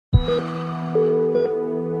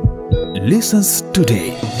Leesons today.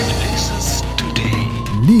 Leesons today.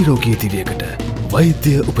 නිරෝගී දිවියකට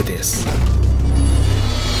වෛද්‍ය උපදෙස්.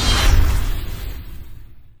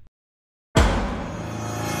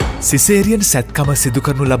 සිසේරියන් සැත්කම සිදු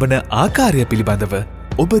කරනු ලබන ආකාරය පිළිබඳව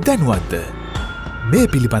ඔබ දැනුවත්ද? මේ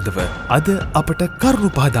පිළිබඳව අද අපට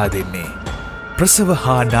කරුණු පහදා දෙන්නේ ප්‍රසව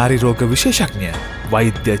හා නාරි රෝග විශේෂඥ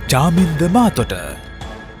වෛද්‍ය චාමින්ද මාතොට.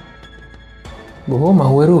 බොහෝ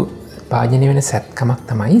මහවරු පාජනය වෙන සැත්කමක්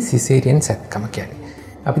තමයි සිසේරියන් සැත්කම කියන්නේ.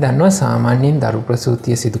 අපි දන්නවා සාමාන්‍යයෙන් දරු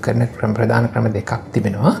ප්‍රසූතිය සිදු කරන ප්‍රධාන ක්‍රම දෙකක්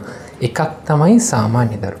තිබෙනවා. එකක් තමයි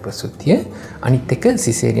සාමාන්‍ය දරු ප්‍රසූතිය, අනිත් එක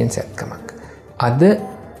සිසේරියන් සැත්කමක්. අද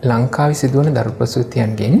ලංකාවේ සිදුවන දරු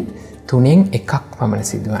ප්‍රසූතියන්ගෙන් 3න් එකක් පමණ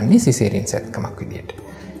සිදුවන්නේ සිසේරියන් සැත්කමක් විදියට.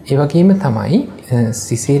 ඒ වගේම තමයි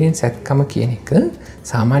සිසේරියන් සැත්කම කියන එක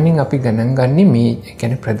සාමාන්‍යයෙන් අපි ගණන් ගන්නේ මේ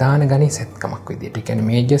කියන්නේ ප්‍රධාන ගණේ සැත්කමක් විදියට. ඒ කියන්නේ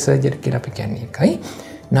මේජර් සර්ජරි කියලා අපි කියන්නේ එකයි.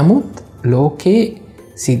 නමුත් ලෝකේ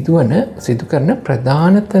සිදු කරන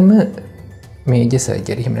ප්‍රධානතම මේජර්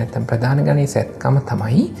සර්ජරි එහෙම නැත්නම් ප්‍රධාන ගණේ සැත්කම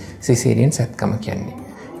තමයි සිසේරියන් සැත්කම කියන්නේ.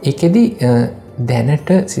 ඒකෙදි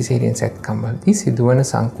දැනට සිසේරියන් සැත්කම් වලදී සිදුවන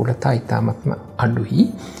සංකූලතා ඉතාමත්ම අඩුයි.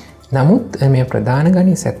 නමුත් මේ ප්‍රධාන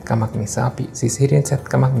ගණේ සැත්කමක් නිසා අපි සිසේරියන්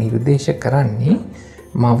සැත්කමක් නිර්දේශ කරන්නේ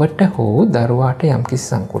මවට හෝ දරුවාට යම්කිසි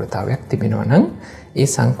සංකූලතාවයක් තිබෙනවා නම් ඒ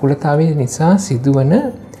සංකූලතාවය නිසා සිදුවන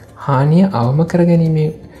හානිය අවම කර ගැනීමේ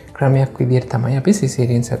ක්‍රමයක් විදිහට තමයි අපි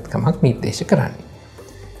සිසේරියන් සැත්කමක් නිර්දේශ කරන්නේ.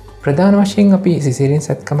 ප්‍රධාන වශයෙන් අපි සිසේරියන්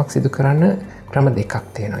සැත්කමක් සිදු කරන්න ක්‍රම දෙකක්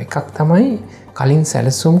තියෙනවා. එකක් තමයි කලින්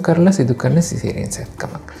සැලසුම් කරලා සිදු කරන සිසේරියන්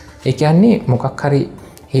සැත්කමක්. ඒ කියන්නේ මොකක් හරි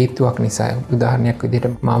හේතුවක් නිසා උදාහරණයක්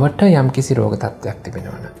විදිහට මවට යම්කිසි රෝග තත්ත්වයක්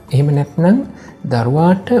තිබෙනවා නම් එහෙම නැත්නම්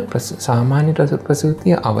දරුවාට සාමාන්‍ය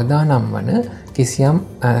ප්‍රසූතිය අවදානම් වන කිසියම්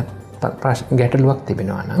ගැටලුවක්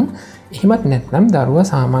තිබෙනවා නම් එහෙමත් නැත්නම් දරුවා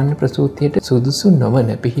සාමාන්‍ය ප්‍රසූතියට සුදුසු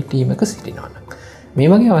නොවන පිහිටීමක සිටිනවා නම් මේ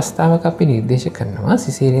වගේ අවස්ථාවක අපි නිර්දේශ කරනවා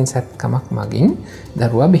සිසේරියන් සැත්කමක් මගින්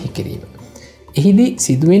දරුවා බිහි කිරීම. එහිදී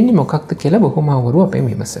සිදුවෙන්නේ මොකක්ද කියලා බොහෝ මව්වරු අපෙන්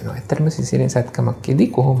විමසනවා. ඇත්තටම සිසේරියන් සැත්කමක්කේදී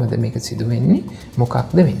කොහොමද මේක සිදුවෙන්නේ,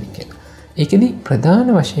 මොකක්ද වෙන්නේ කියලා. ඒකෙදි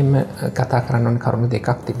ප්‍රධාන වශයෙන්ම කතා කරන්න ඕන කරුණු දෙකක්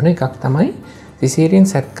තිබෙනවා. එකක් තමයි සිසේරියන්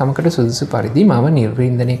සැත්කමකට සුදුසු පරිදි මව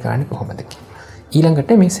නිර්වින්දනය කරන්නේ කොහොමද කියලා.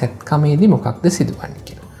 ඊළඟට මේ සැත්කමේදී මොකක්ද සිදුවන්නේ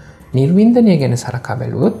කියලා. නිර්වින්දනය ගැන සලකා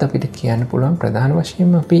බැලුවොත් අපිට කියන්න පුළුවන් ප්‍රධාන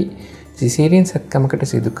වශයෙන්ම අපි සිසේරියන් සැත්කමකට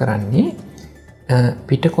සිදු කරන්නේ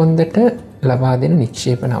පිටකොන්දට ලබා දෙන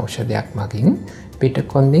නික්ෂේපන ඖෂධයක් මගින්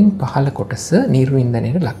පිටකොන්දෙන් පහළ කොටස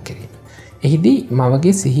නිර්වින්දනයට ලක් කිරීම. එහිදී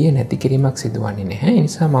මවගේ සිහිය නැති කිරීමක් සිදුවන්නේ නැහැ. ඒ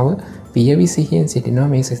නිසා මව පියවි සිහියෙන් සිටිනවා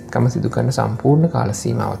මේ සැත්කම සිදු කරන සම්පූර්ණ කාල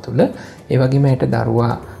සීමාව තුළ. ඒ වගේම ඇයට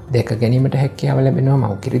දරුවා දැක ගැනීමට හැකියාව ලැබෙනවා,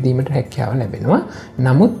 මව් කිරි දීමට හැකියාව ලැබෙනවා.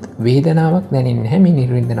 නමුත් වේදනාවක් දැනෙන්නේ නැහැ මේ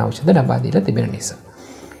නිර්වින්දන ඖෂධ ලබා දීලා තිබෙන නිසා.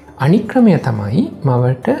 අනික් ක්‍රමය තමයි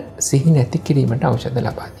මවට සිහි නැති කිරීමට ඖෂධ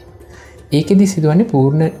ලබා දීම. ඒකෙදි සිදුවන්නේ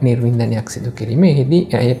පූර්ණ නිර්වින්දනයක් සිදු කිරීම. එහිදී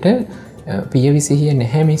ඇයට පියවි සිහිය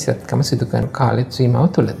නැහැ මේ සැත්කම සිදු කරන කාල සීමාව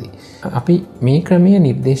තුළදී. අපි මේ ක්‍රමය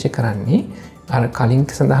නිර්දේශ කරන්නේ අර කලින්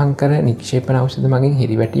සඳහන් කර නික්ෂේපන ඖෂධ මගින්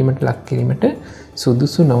හිරිවැටීමට ලක් කිරීමට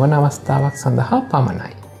සුදුසු නොවන අවස්ථාවක් සඳහා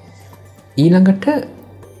පමණයි. ඊළඟට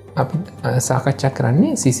අපි සාකච්ඡා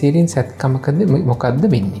කරන්නේ සිසේරියන් සැත්කමකදී මොකක්ද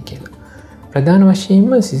වෙන්නේ කියලා. ප්‍රධාන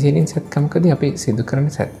වශයෙන්ම සිසේරියන් සැත්කමකදී අපි සිදු කරන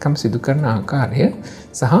සැත්කම් සිදු කරන ආකාරය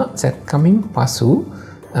සහ සැත්කමින් පසු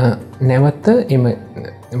නැවත එම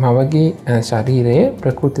මවගේ ශරීරය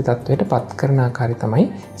ප්‍රකෘති තත්ත්වයට පත් කරන ආකාරය තමයි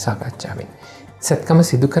සාකච්ඡා වෙන්නේ. සැත්කම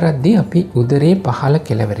සිදු කරද්දී අපි උදරයේ පහළ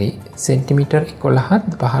කෙළවරේ සෙන්ටිමීටර්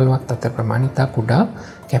 11ත් 15ත් අතර ප්‍රමාණිත කුඩා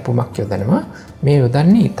කැපුමක් යොදනවා. මේ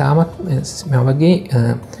යොදන්නේ ඉතාමත් මවගේ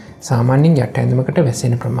සාමාන්‍යයෙන් යට ඇඳුමකට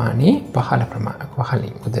වැසෙන ප්‍රමාණයේ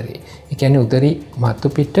පහළින් උදරේ. ඒ කියන්නේ උදරේ මතු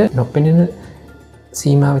පිට නොපෙනෙන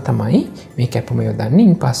සීමාව තමයි මේ කැපුම යොදන්නේ.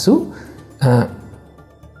 ඉන්පසු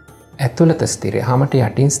ඇතුළත ස්ථිරය, හමට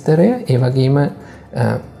යටින් ස්ථරය, ඒ වගේම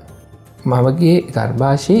මවගේ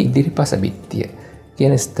ගර්භාෂයේ ඉදිරිපස බිත්තිය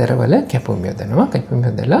කියන ස්ථරවල කැපුම් යොදනවා. කැපුම්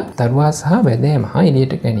යොදලා දරුවා සහ වැදෑම හා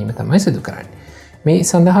එළියට ගැනීම තමයි සිදු කරන්නේ. මේ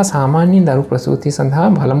සඳහා සාමාන්‍යයෙන් දරු ප්‍රසූතිය සඳහා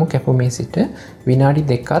බලමු කැපුමේ සිට විනාඩි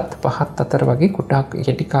 2ත් 5ත් අතර වගේ කුඩා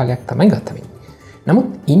කෙටි කාලයක් තමයි ගත වෙන්නේ. නමුත්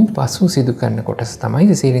ඉන් පසු සිදු කරන කොටස තමයි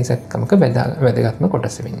සිසේරියන් සැත්කමක වැදගත්ම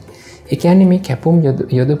කොටස වෙන්නේ. ඒ කියන්නේ මේ කැපුම්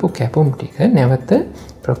යොදපු කැපුම් ටික නැවත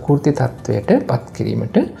ප්‍රකෘති තත්වයට පත්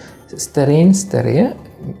කිරීමට ස්තරයෙන් ස්තරය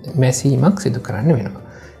මැසීමක් සිදු කරන්න වෙනවා.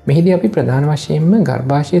 මෙහිදී අපි ප්‍රධාන වශයෙන්ම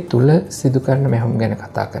ගර්භාෂය තුල සිදු කරන මැහුම් ගැන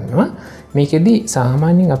කතා කරනවා. මේකෙදී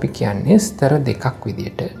සාමාන්‍යයෙන් අපි කියන්නේ ස්තර දෙකක්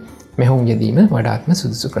විදියට මැහුම් යෙදීම වඩාත්ම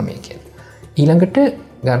සුදුසු ක්‍රමය කියලා. ඊළඟට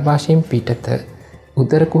ගර්භාෂයෙන් පිටත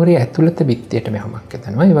උදර කුහරයේ ඇතුළත බිත්තියට මැහුමක්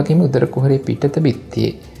යොදනවා. ඒ වගේම උදර කුහරයේ පිටත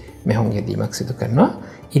බිත්තියේ මැහුම් යෙදීමක් සිදු කරනවා.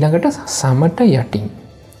 ඊළඟට සමට යටින්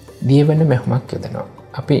දියවන මැහුමක් යොදනවා.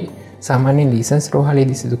 අපි සාමාන්‍ය ලීසන්ස්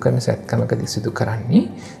රෝහලේදී සිදු කරන සැත්කමකදී සිදු කරන්නේ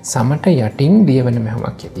සමට යටින් දියවන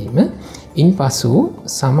මැහුමක් යෙදීම. ඉන්පසු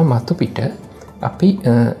සම මතු පිට අපි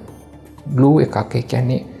ග්ලූ එකක්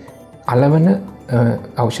කියන්නේ අලවන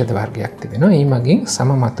ඖෂධ වර්ගයක් තිබෙනවා. ඒ මගින්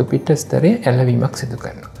සම මතු පිට ස්තරයේ ඇලවීමක් සිදු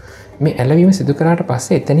කරනවා. මේ ඇලවීම සිදු කරාට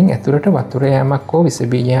පස්සේ එතනින් ඇතුළට වතුර යෑමක් හෝ විස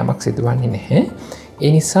බීජ යෑමක් සිදුවන්නේ නැහැ.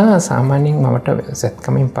 ඒ නිසා සාමාන්‍යයෙන් මවට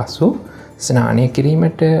සැත්කමින් පසු ස්නානය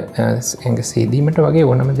කිරීමට ඇඟ සේදීමට වගේ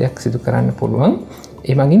ඕනම දෙයක් සිදු කරන්න පුළුවන්.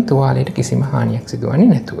 ඒ මගින් තුවාලයට කිසිම හානියක් සිදුවන්නේ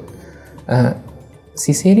නැතුව.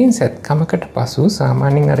 සිසේරියන් සැත්කමකට පසු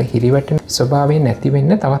සාමාන්‍යයෙන් අර හිරිවැටෙන ස්වභාවය නැති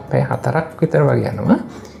වෙන්න තවත් පැය 4ක් විතර වගේ යනවා.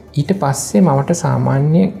 ඊට පස්සේ මවට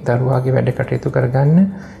සාමාන්‍ය දරුවාගේ වැඩ කටයුතු කරගන්න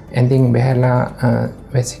ඇඳින් බැහැලා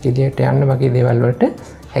වැසිකිළියට යන්න වගේ දේවල් වලට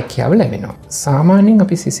හැකියාව ලැබෙනවා. සාමාන්‍යයෙන්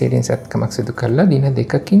අපි සිසේරියන් සැත්කමක් සිදු කරලා දින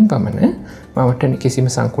 2කින් පමණ මවට කිසිම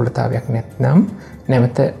සංකූලතාවයක් නැත්නම්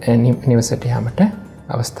නැවත නිවසට යාමට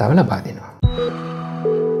අවස්ථාව ලබා දෙනවා.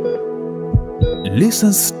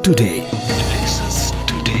 Leesons today. Leesons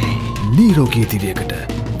today. නිරෝගී දිවියකට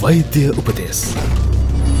වෛද්‍ය උපදෙස්